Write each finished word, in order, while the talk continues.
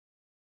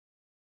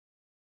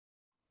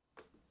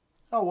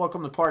Oh,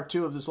 welcome to part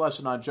two of this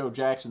lesson on Joe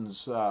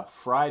Jackson's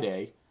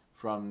Friday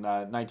from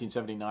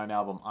 1979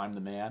 album I'm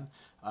the Man.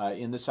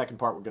 In the second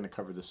part, we're going to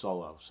cover the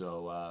solo.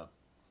 So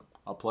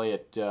I'll play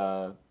it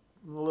a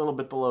little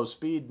bit below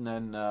speed, and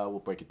then we'll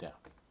break it down.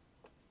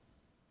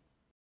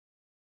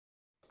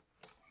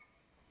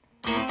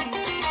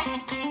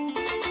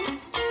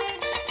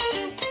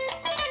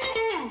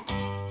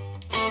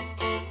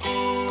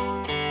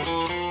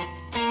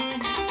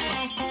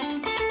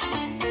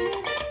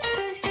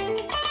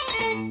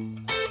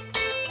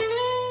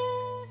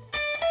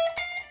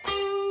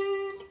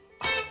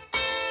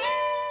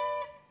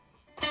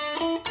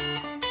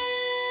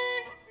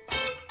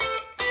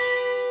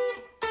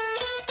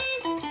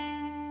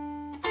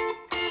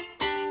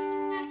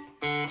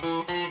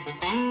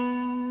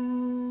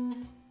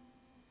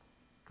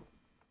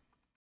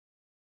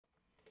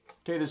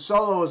 Okay, the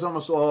solo is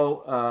almost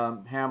all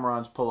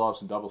hammer-ons,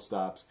 pull-offs, and double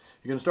stops.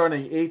 You're going to start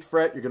on the 8th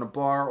fret. You're going to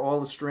bar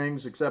all the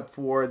strings except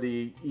for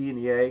the E and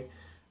the A.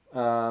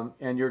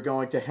 And you're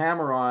going to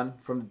hammer on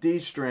from the D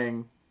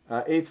string,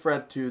 8th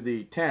fret to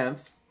the 10th.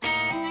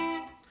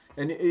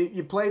 And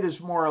you play this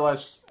more or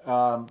less,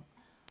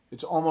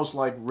 it's almost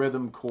like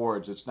rhythm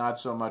chords. It's not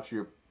so much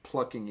you're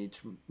plucking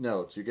each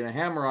note. So you're going to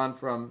hammer on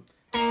from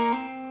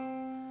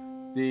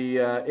the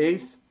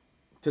 8th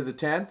to the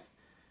 10th.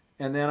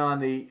 And then on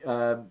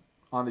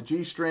the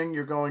G string,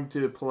 you're going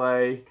to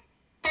play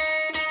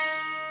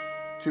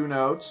 2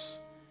 notes,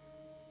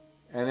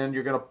 and then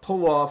you're going to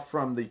pull off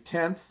from the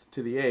 10th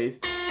to the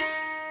 8th,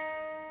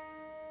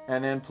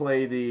 and then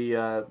play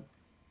the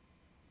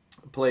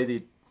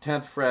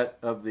 10th fret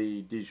of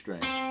the D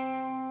string.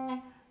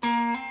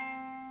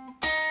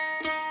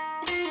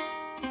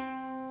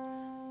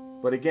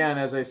 But again,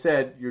 as I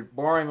said, you're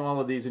barring all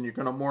of these, and you're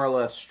going to more or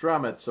less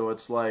strum it, so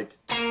it's like.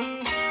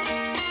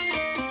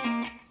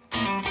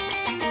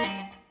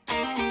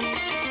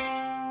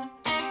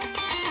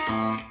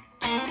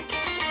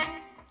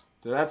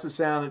 So that's the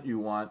sound that you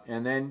want,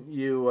 and then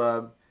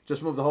you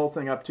just move the whole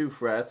thing up 2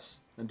 frets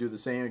and do the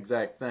same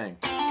exact thing.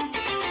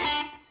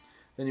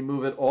 Then you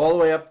move it all the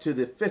way up to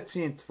the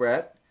 15th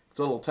fret. It's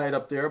a little tight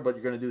up there, but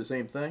you're going to do the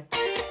same thing.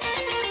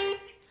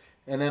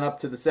 And then up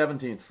to the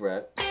 17th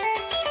fret.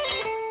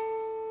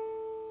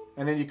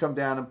 And then you come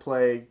down and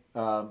play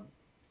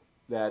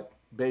that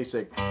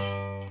basic.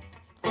 And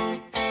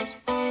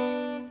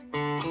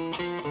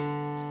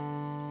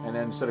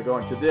then instead of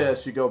going to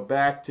this, you go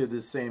back to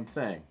the same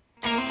thing.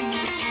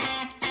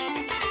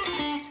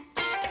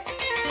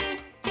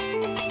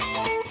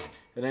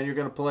 And then you're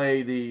going to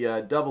play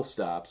the double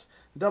stops.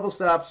 The double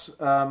stops,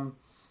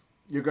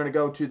 you're going to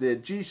go to the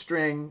G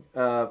string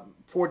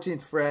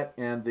 14th fret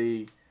and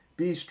the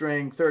B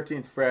string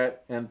 13th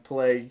fret and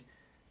play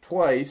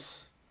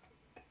twice,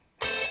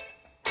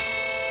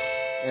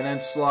 and then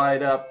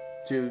slide up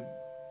to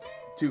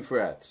 2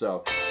 frets.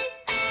 So,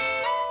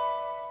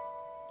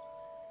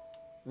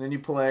 and then you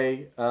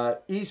play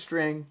E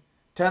string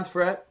 10th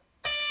fret.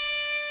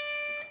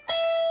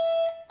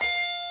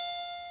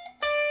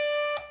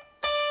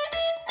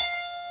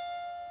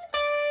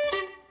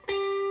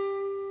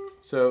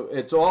 So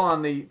it's all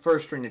on the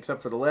first string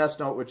except for the last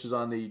note, which is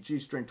on the G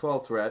string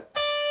 12th fret.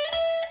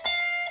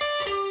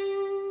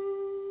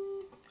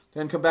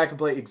 Then come back and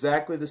play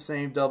exactly the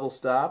same double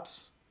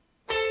stops.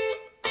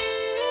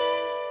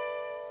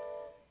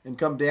 And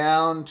come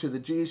down to the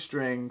G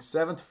string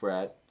 7th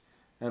fret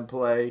and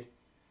play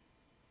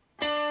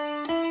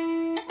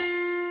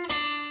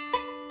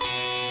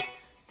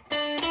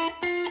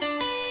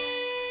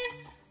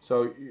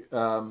so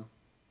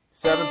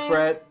 7th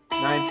fret,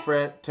 9th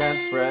fret,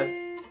 10th fret,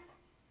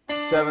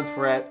 7th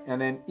fret, and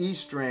then E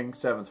string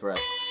 7th fret.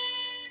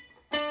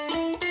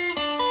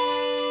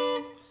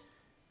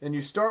 And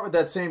you start with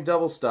that same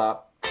double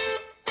stop,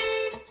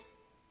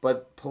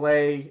 but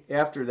play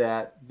after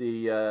that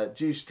the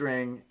G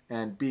string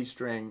and B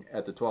string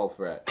at the 12th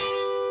fret.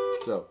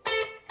 So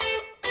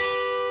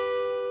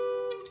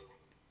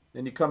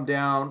then you come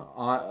down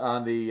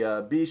on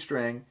the B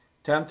string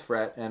 10th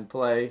fret and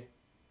play,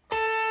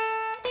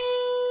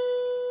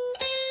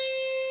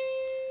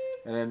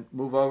 and then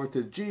move over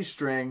to the G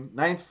string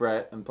 9th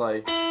fret and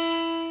play,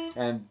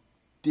 and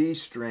D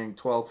string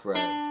 12th fret.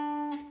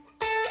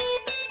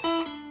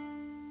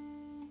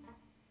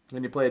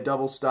 Then you play a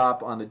double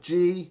stop on the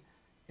G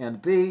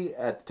and B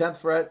at the 10th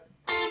fret,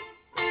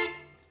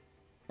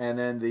 and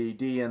then the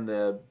D and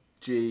the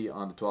G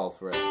on the 12th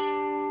fret.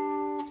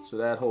 So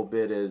that whole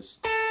bit is.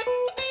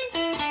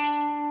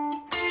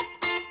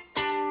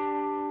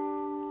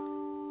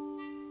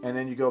 And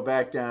then you go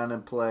back down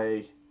and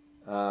play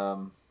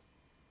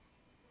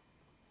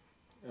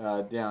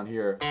down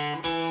here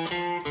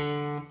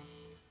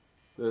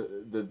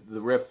the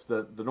riff,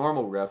 the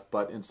normal riff,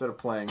 but instead of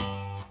playing,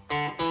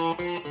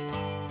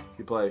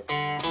 you play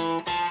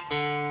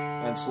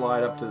and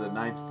slide up to the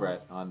 9th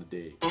fret on the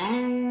D.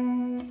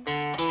 And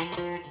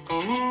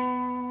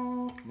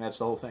that's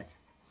the whole thing.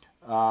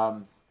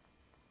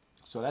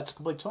 So that's a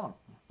complete song.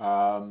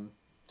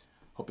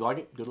 Hope you like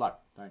it. Good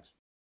luck. Thanks.